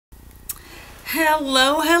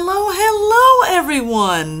Hello, hello, hello,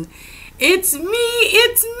 everyone. It's me,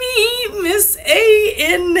 Miss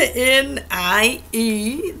Annie,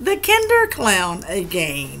 the Kinderklown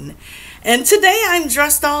again. And today I'm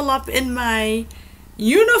dressed all up in my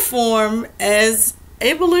uniform as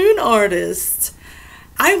a balloon artist.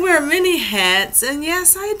 I wear many hats, and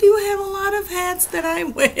yes, I do have a lot of hats that I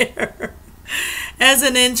wear as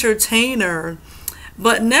an entertainer.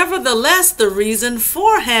 But nevertheless, the reason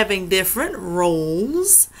for having different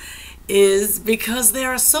roles is because there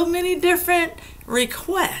are so many different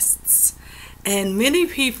requests. And many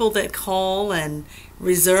people that call and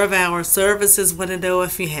reserve our services want to know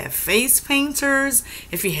if you have face painters,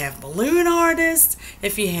 if you have balloon artists,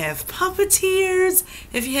 if you have puppeteers,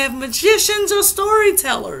 if you have magicians or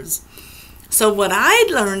storytellers. So what I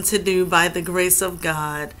learned to do by the grace of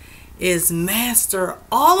God is master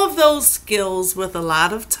all of those skills with a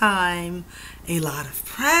lot of time, a lot of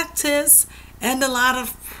practice, and a lot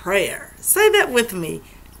of prayer. Say that with me.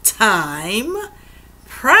 Time,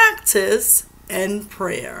 practice, and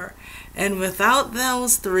prayer. And without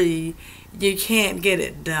those three, you can't get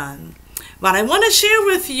it done. But I want to share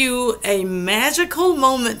with you a magical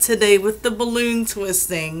moment today with the balloon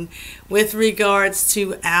twisting with regards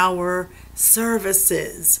to our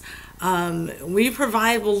services. We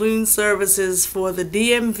provide balloon services for the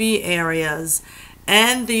DMV areas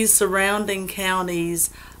and the surrounding counties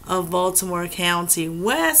of Baltimore County,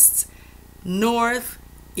 west, north,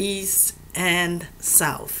 east, and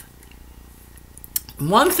south.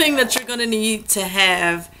 One thing that you're going to need to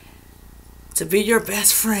have to be your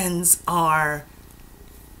best friends are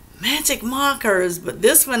magic markers, but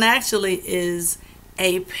this one actually is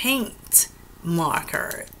a paint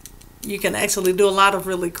marker. You can actually do a lot of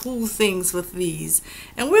really cool things with these,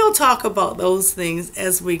 and we'll talk about those things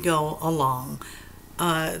as we go along.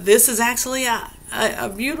 This is actually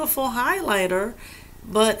a beautiful highlighter,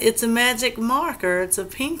 but it's a magic marker. It's a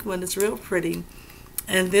pink one. It's real pretty.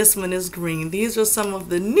 And this one is green. These are some of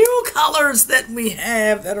the new colors that we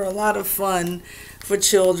have that are a lot of fun for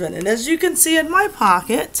children. And as you can see in my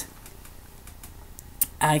pocket,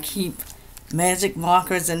 I keep magic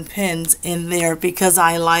markers and pens in there because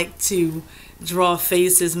I like to draw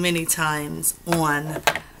faces many times on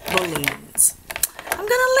balloons. I'm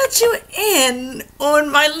gonna let you in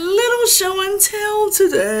on my little show and tell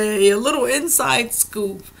today, a little inside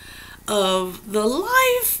scoop of the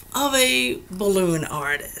life of a balloon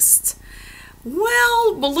artist.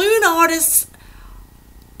 Well, balloon artists,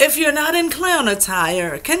 if you're not in clown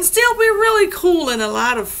attire, can still be really cool and a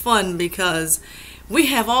lot of fun because we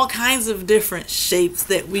have all kinds of different shapes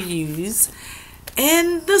that we use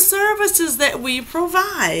and the services that we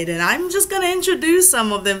provide. And I'm just going to introduce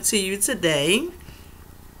some of them to you today.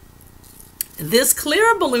 This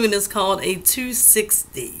clear balloon is called a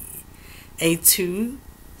 260. A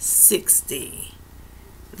 260.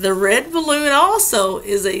 The red balloon also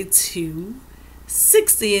is a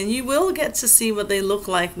 260, and you will get to see what they look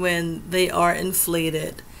like when they are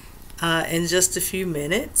inflated in just a few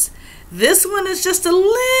minutes. This one is just a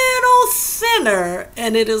little thinner,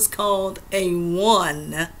 and it is called a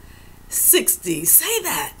 160. Say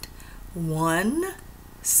that.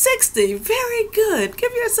 160. Very good.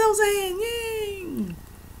 Give yourselves a hand. Yay.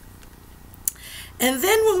 And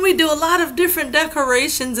then when we do a lot of different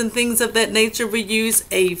decorations and things of that nature, we use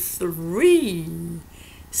a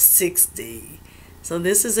 360. So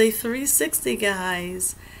this is a 360,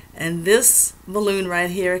 guys. And this balloon right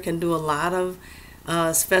here can do a lot of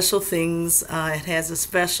special things. It has a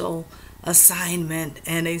special assignment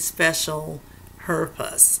and a special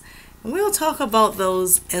purpose. And we'll talk about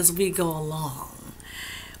those as we go along.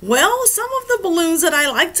 Well, some of the balloons that I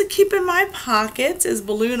like to keep in my pockets, as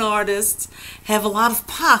balloon artists have a lot of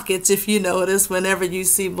pockets, if you notice, whenever you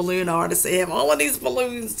see balloon artists, they have all of these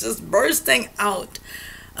balloons just bursting out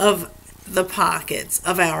of the pockets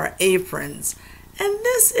of our aprons. And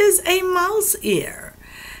this is a mouse ear.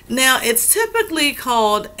 Now, it's typically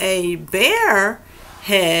called a bear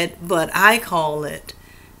head, but I call it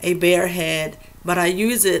a bear head. But I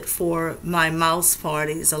use it for my mouse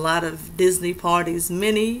parties, a lot of Disney parties.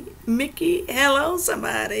 Minnie, Mickey, hello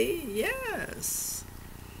somebody, yes.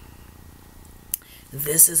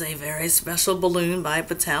 This is a very special balloon by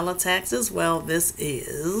Batalatax as well. This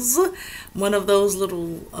is one of those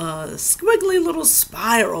little squiggly little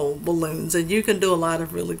spiral balloons, and you can do a lot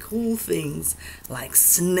of really cool things like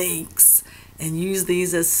snakes and use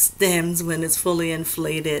these as stems when it's fully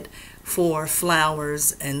inflated for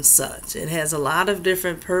flowers and such. It has a lot of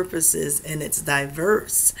different purposes and it's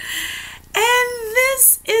diverse. And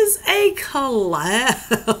this is a clown.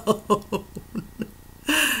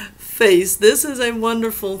 face. This is a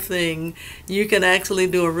wonderful thing. You can actually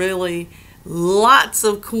do lots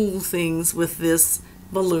of cool things with this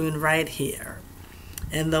balloon right here.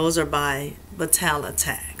 And those are by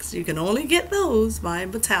Batalatax. You can only get those by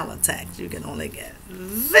Batalatax. You can only get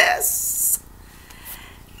this,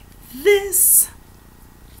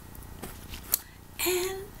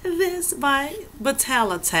 and this by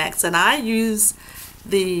Batalatax. And I use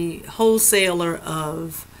the wholesaler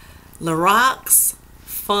of Lorax,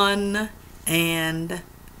 Fun, and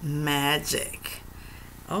Magic.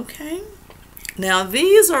 Okay. Now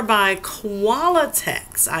these are by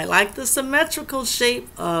Qualitex. I like the symmetrical shape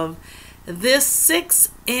of this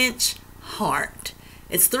 6-inch heart.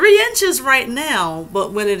 It's 3 inches right now,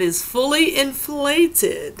 but when it is fully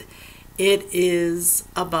inflated, it is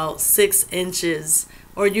about 6 inches,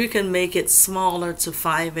 or you can make it smaller to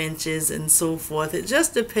 5 inches and so forth. It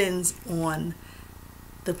just depends on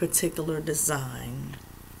the particular design.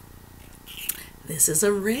 This is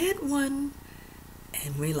a red one.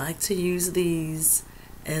 And we like to use these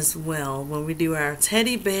as well when we do our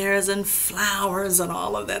teddy bears and flowers and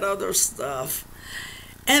all of that other stuff.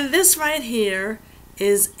 And this right here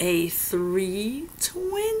is a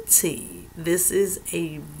 320. This is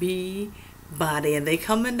a B body, and they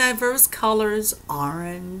come in diverse colors: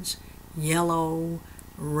 orange, yellow,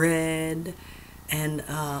 red, and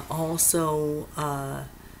also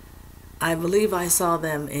I believe I saw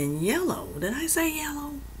them in yellow. Did I say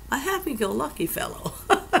yellow? A happy-go-lucky fellow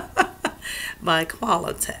by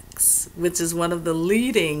Qualitex, which is one of the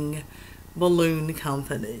leading balloon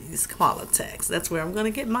companies. Qualitex. That's where I'm going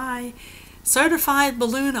to get my certified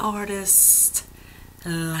balloon artist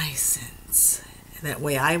license. That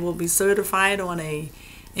way I will be certified on a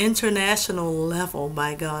international level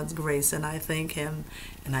by God's grace, and I thank Him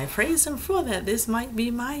and I praise Him for that. This might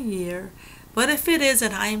be my year, but if it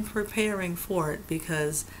isn't, I'm preparing for it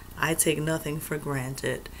because I take nothing for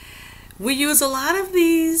granted. We use a lot of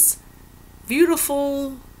these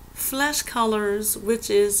beautiful flesh colors,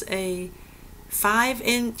 which is a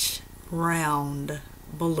 5-inch round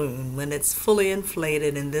balloon when it's fully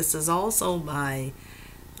inflated, and this is also by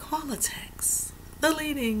Qualitex, the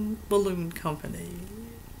leading balloon company,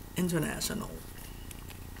 international.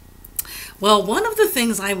 Well, one of the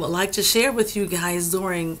things I would like to share with you guys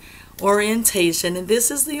during orientation, and this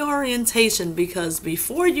is the orientation because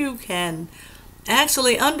before you can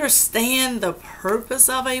actually understand the purpose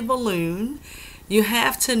of a balloon, you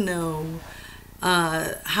have to know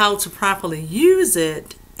how to properly use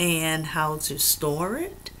it and how to store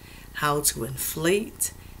it, how to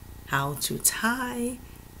inflate, how to tie,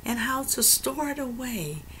 and how to store it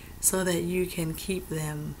away so that you can keep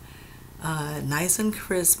them nice and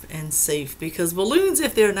crisp and safe. Because balloons,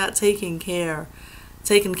 if they're not taken care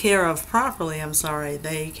of properly,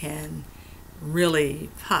 they can really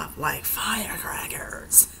pop like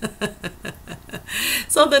firecrackers.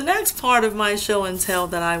 So the next part of my show and tell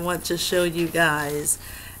that I want to show you guys,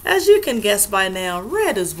 as you can guess by now,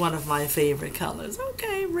 red is one of my favorite colors.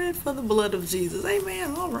 Okay, red for the blood of Jesus.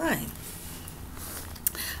 Amen. All right.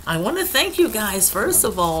 I want to thank you guys, first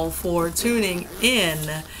of all, for tuning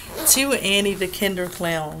in to Annie the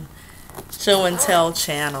Kinderklown show and tell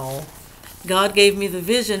channel. God gave me the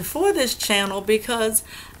vision for this channel because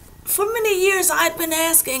for many years I'd been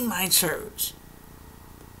asking my church,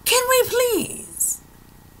 can we please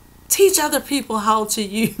teach other people how to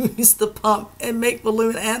use the pump and make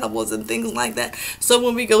balloon animals and things like that? So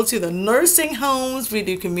when we go to the nursing homes, we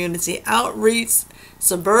do community outreach,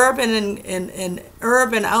 suburban and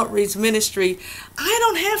urban outreach ministry. I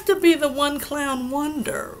don't have to be the one clown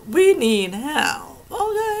wonder. We need help,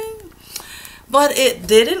 okay? But it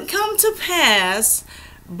didn't come to pass,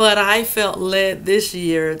 but I felt led this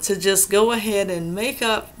year to just go ahead and make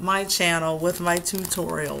up my channel with my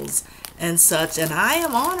tutorials and such. And I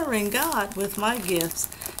am honoring God with my gifts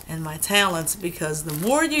and my talents, because the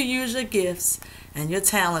more you use your gifts and your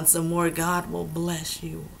talents, the more God will bless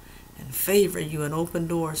you and favor you and open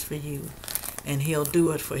doors for you. And He'll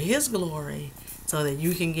do it for His glory so that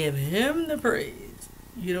you can give Him the praise.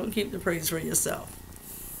 You don't keep the praise for yourself.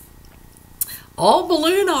 All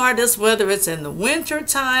balloon artists, whether it's in the winter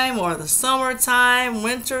time or the summertime,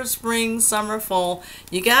 winter, spring, summer, fall,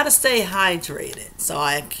 you got to stay hydrated. So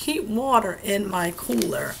I keep water in my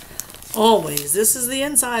cooler always. This is the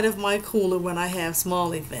inside of my cooler when I have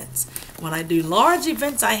small events. When I do large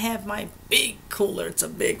events, I have my big cooler. It's a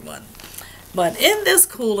big one. But in this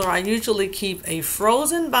cooler, I usually keep a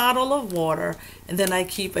frozen bottle of water, and then I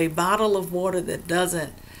keep a bottle of water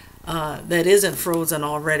that isn't frozen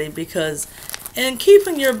already, because in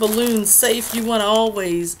keeping your balloons safe, you want to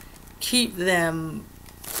always keep them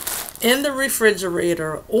in the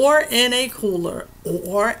refrigerator or in a cooler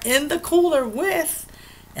or in the cooler with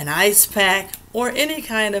an ice pack or any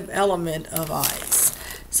kind of element of ice.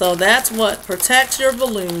 So that's what protects your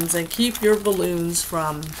balloons and keep your balloons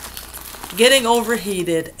from getting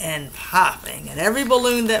overheated and popping. And every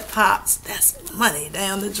balloon that pops, that's money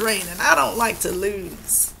down the drain, and I don't like to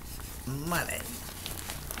lose money.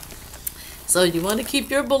 So you want to keep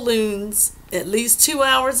your balloons at least 2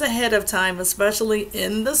 hours ahead of time, especially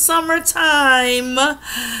in the summertime,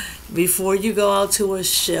 before you go out to a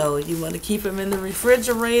show. You want to keep them in the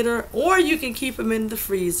refrigerator, or you can keep them in the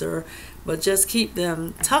freezer, but just keep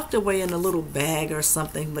them tucked away in a little bag or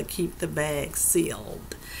something, but keep the bag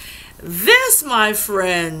sealed. This, my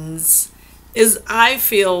friends, is, I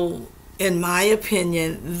feel, in my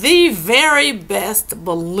opinion, the very best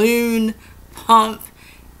balloon pump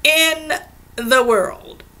in the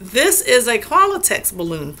world. This is a Qualitex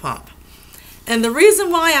balloon pump. And the reason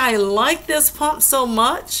why I like this pump so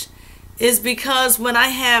much is because when I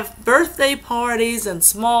have birthday parties and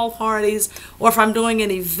small parties, or if I'm doing an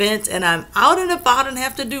event and I'm out and about and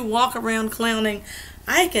have to do walk around clowning,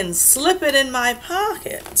 I can slip it in my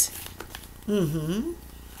pocket. And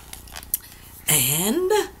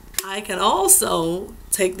I can also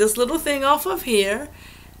take this little thing off of here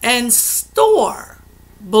and store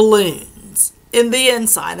balloons in the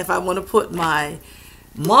inside. If I want to put my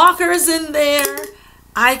markers in there,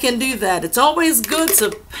 I can do that. It's always good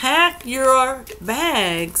to pack your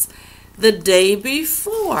bags the day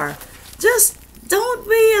before. Just don't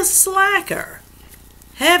be a slacker.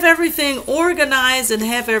 Have everything organized and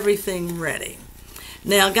have everything ready.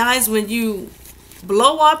 Now, guys, when you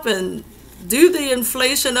blow up and do the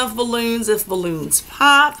inflation of balloons, if balloons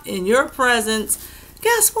pop in your presence,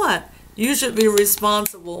 guess what? You should be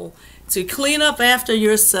responsible to clean up after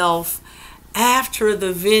yourself after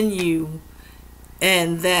the venue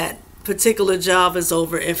and that particular job is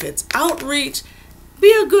over. If it's outreach,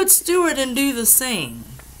 be a good steward and do the same.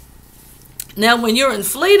 Now, when you're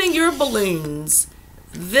inflating your balloons,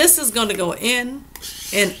 this is going to go in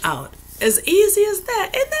and out. As easy as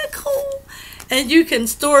that. Isn't that cool? And you can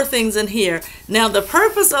store things in here. Now, the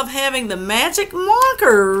purpose of having the magic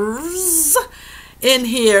markers in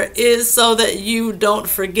here is so that you don't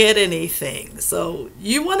forget anything. So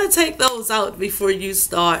you want to take those out before you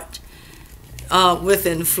start with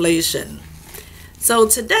inflation. So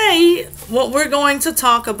today, what we're going to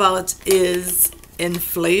talk about is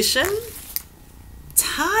inflation,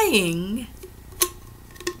 tying,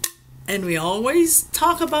 and we always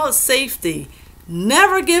talk about safety.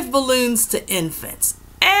 Never give balloons to infants.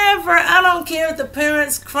 Ever. I don't care if the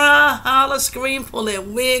parents cry, holler, scream, pull their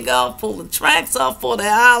wig off, pull the tracks off, pull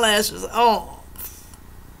their eyelashes off.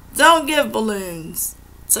 Don't give balloons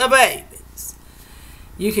to babies.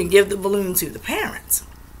 You can give the balloon to the parents.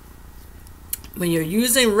 When you're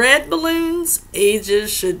using red balloons,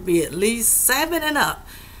 ages should be at least 7 and up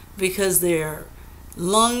because their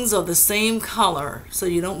lungs are the same color. So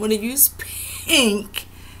you don't want to use pink,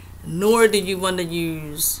 nor do you want to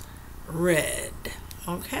use red.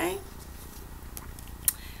 Okay?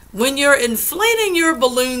 When you're inflating your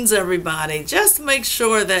balloons, everybody, just make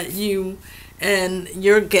sure that you and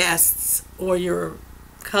your guests or your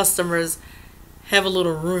customers have a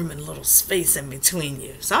little room and a little space in between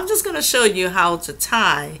you. So I'm just going to show you how to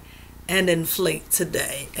tie and inflate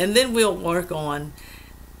today. And then we'll work on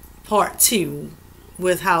part 2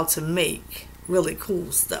 with how to make really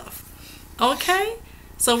cool stuff. Okay?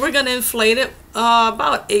 So we're going to inflate it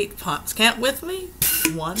about 8 pumps. Count with me.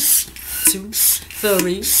 1, 2,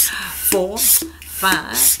 3, 4,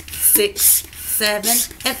 5, 6, 7,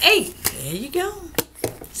 and 8. There you go.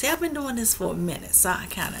 See, I've been doing this for a minute, so I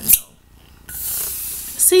kind of know.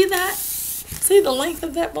 See that? See the length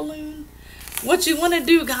of that balloon? What you want to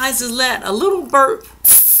do, guys, is let a little burp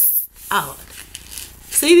out.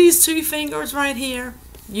 See these 2 fingers right here?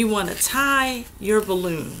 You want to tie your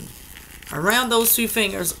balloon around those 2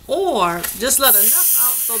 fingers, or just let enough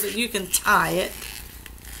out so that you can tie it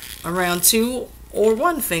around 2 or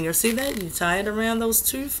 1 finger. See that? You tie it around those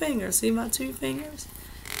 2 fingers. See my 2 fingers?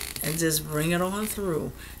 And just bring it on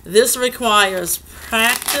through. This requires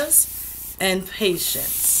practice and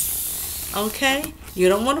patience. Okay? You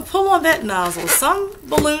don't want to pull on that nozzle. Some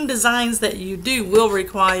balloon designs that you do will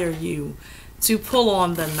require you to pull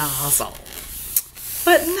on the nozzle,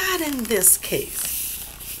 but not in this case.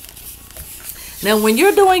 Now, when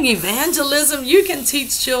you're doing evangelism, you can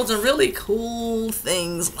teach children really cool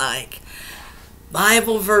things like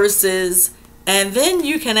Bible verses, and then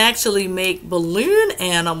you can actually make balloon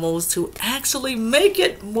animals to actually make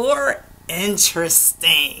it more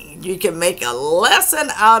interesting. You can make a lesson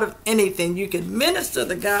out of anything. You can minister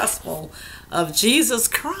the gospel of Jesus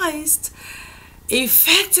Christ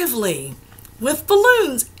effectively with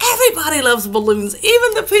balloons. Everybody loves balloons,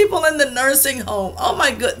 even the people in the nursing home. Oh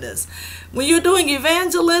my goodness. When you're doing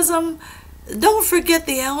evangelism, don't forget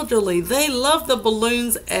the elderly. They love the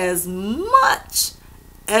balloons as much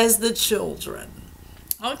as the children.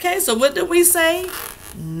 Okay, so what did we say?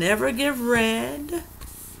 Never give red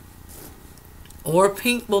or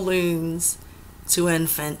pink balloons to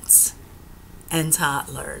infants and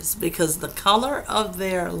toddlers, because the color of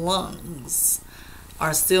their lungs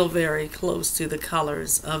are still very close to the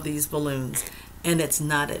colors of these balloons, and it's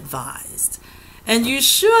not advised. And you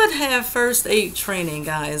should have first aid training,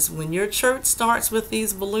 guys. When your church starts with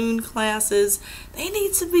these balloon classes, they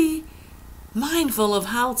need to be mindful of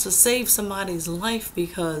how to save somebody's life,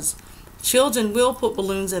 because children will put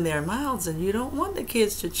balloons in their mouths and you don't want the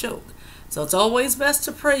kids to choke. So it's always best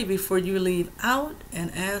to pray before you leave out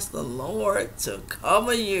and ask the Lord to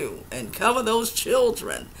cover you and cover those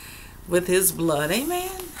children with his blood.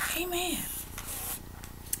 Amen. Amen.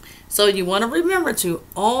 So you want to remember to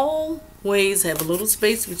always have a little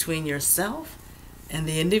space between yourself and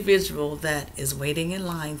the individual that is waiting in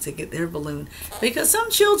line to get their balloon, because some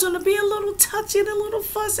children will be a little touchy and a little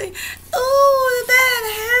fussy. Oh,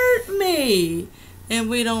 that hurt me. And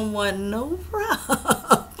we don't want no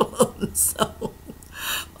problem. So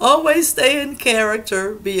always stay in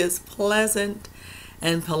character, be as pleasant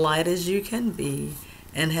and polite as you can be,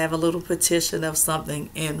 and have a little petition of something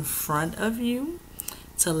in front of you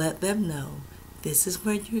to let them know this is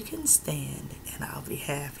where you can stand, and I'll be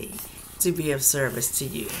happy to be of service to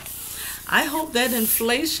you. I hope that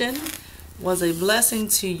inflation was a blessing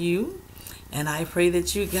to you, and I pray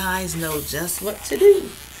that you guys know just what to do.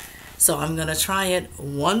 So I'm going to try it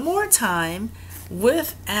one more time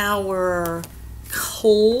with our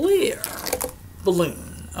clear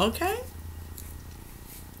balloon, okay?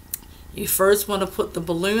 You first want to put the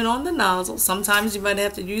balloon on the nozzle. Sometimes you might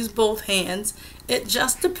have to use both hands. It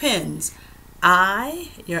just depends.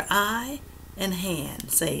 Your eye and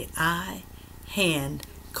hand. Say eye, hand,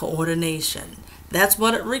 coordination. That's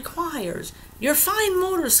what it requires. Your fine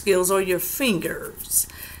motor skills are your fingers.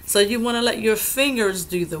 So you want to let your fingers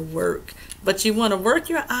do the work, but you want to work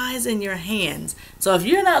your eyes and your hands. So if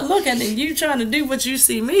you're not looking and you're trying to do what you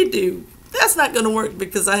see me do, that's not going to work,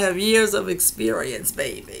 because I have years of experience,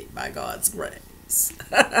 baby, by God's grace.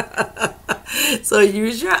 So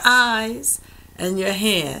use your eyes and your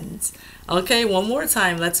hands. Okay, one more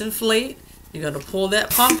time. Let's inflate. You're going to pull that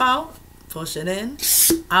pump out, push it in,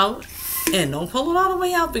 out, in. Don't pull it all the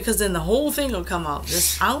way out, because then the whole thing will come out.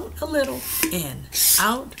 Just out a little, in,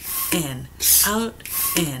 out, in, out,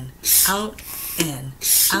 in, out, in,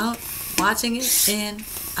 out. Watching it, in,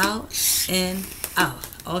 out.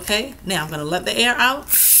 Okay, now I'm going to let the air out.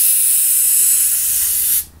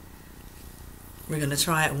 We're going to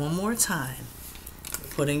try it one more time.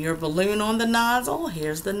 Putting your balloon on the nozzle.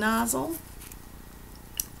 Here's the nozzle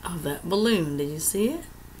of that balloon. Do you see it?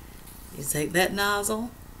 You take that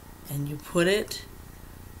nozzle and you you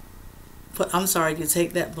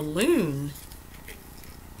take that balloon,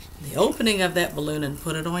 the opening of that balloon, and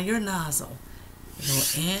put it on your nozzle. Go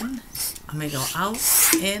in, go out,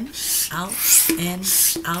 in, out, in,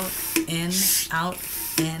 out, in, out,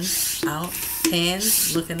 in, out.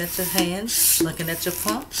 Hands, looking at your hands, looking at your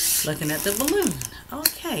pump, looking at the balloon.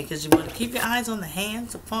 Okay, because you want to keep your eyes on the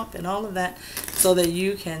hands, the pump, and all of that, so that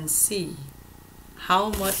you can see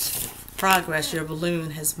how much progress your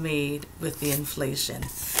balloon has made with the inflation.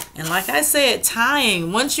 And like I said,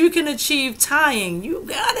 tying, once you can achieve tying, you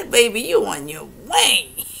got it, baby. You on your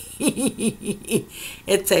way.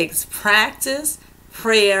 It takes practice,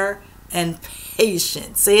 prayer, and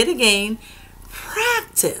patience. Say it again.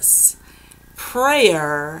 Practice,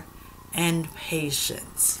 prayer, and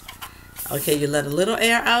patience. Okay, you let a little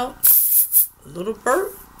air out, a little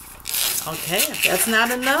burp. Okay, if that's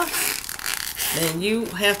not enough, then you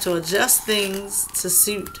have to adjust things to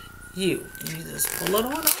suit you. You just pull it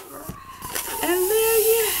on over, and there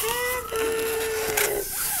you have it.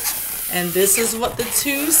 And this is what the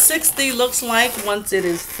 260 looks like once it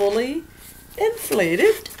is fully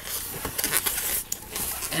inflated.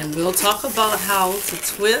 And we'll talk about how to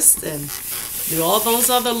twist and do all those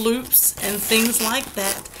other loops and things like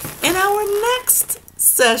that in our next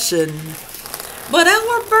session. But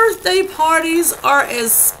our birthday parties are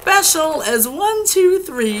as special as 1, 2,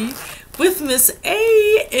 3 with Miss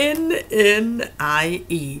ANNIE.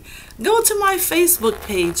 Go to my Facebook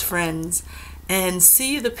page, friends, and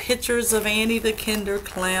see the pictures of Annie the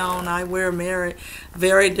Kinderklown. I wear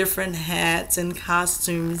very different hats and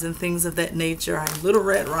costumes and things of that nature. I'm Little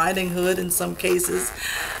Red Riding Hood in some cases.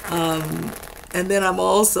 And then I'm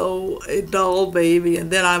also a doll baby, and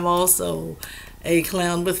then I'm also a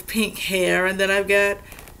clown with pink hair, and then I've got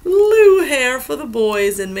blue hair for the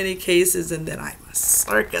boys in many cases, and then I'm a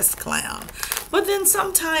circus clown. But then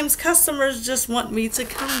sometimes customers just want me to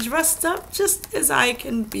come dressed up just as I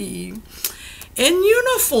can be, in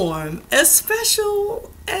uniform, as special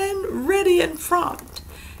and ready and prompt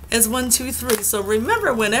as 1, 2, 3. So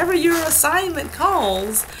remember, whenever your assignment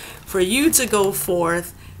calls for you to go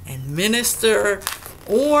forth and minister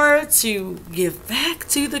or to give back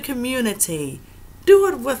to the community, do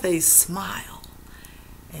it with a smile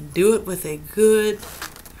and do it with a good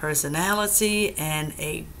personality and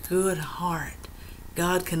a good heart.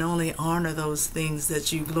 God can only honor those things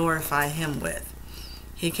that you glorify Him with.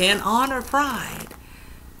 He can't honor pride.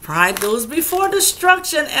 Pride goes before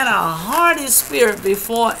destruction, and a haughty spirit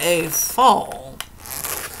before a fall.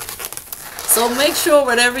 So make sure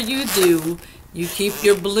whatever you do, you keep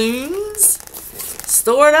your balloons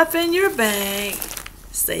stored up in your bag.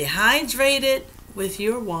 Stay hydrated with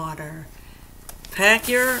your water. Pack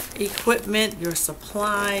your equipment, your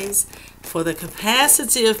supplies for the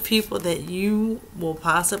capacity of people that you will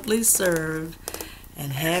possibly serve,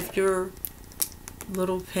 and have your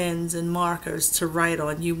little pens and markers to write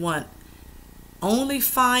on. You want only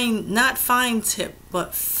fine, not fine tip,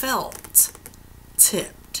 but felt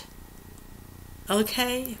tipped.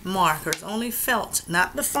 Okay? Markers, only felt,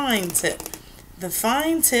 not the fine tip. The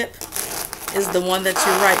fine tip is the one that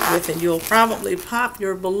you write with, and you'll probably pop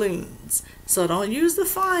your balloons. So don't use the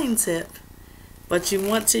fine tip, but you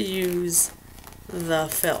want to use the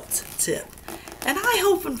felt tip. And I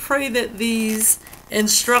hope and pray that these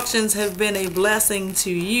instructions have been a blessing to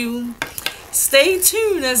you. Stay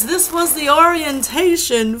tuned, as this was the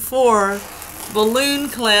orientation for balloon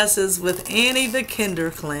classes with Annie the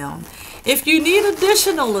Kinderklown. If you need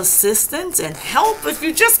additional assistance and help, if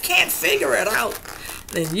you just can't figure it out,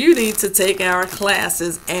 then you need to take our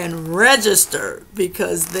classes and register,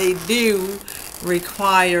 because they do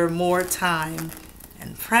require more time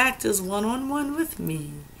and practice one-on-one with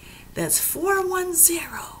me. That's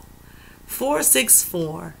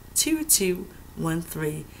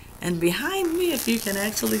 410-464-2213. And behind me, if you can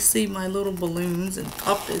actually see my little balloons and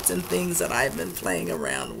puppets and things that I've been playing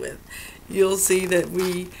around with, you'll see that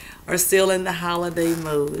we are still in the holiday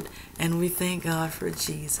mode, and we thank God for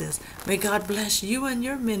Jesus. May God bless you and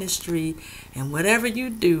your ministry, and whatever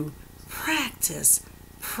you do, practice,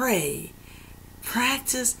 pray,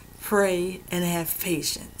 and have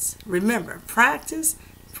patience. Remember, practice,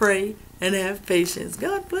 pray, and have patience.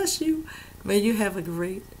 God bless you. May you have a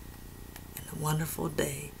great and a wonderful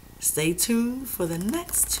day. Stay tuned for the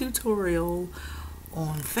next tutorial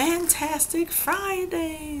on Fantastic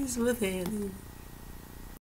Fridays with Annie.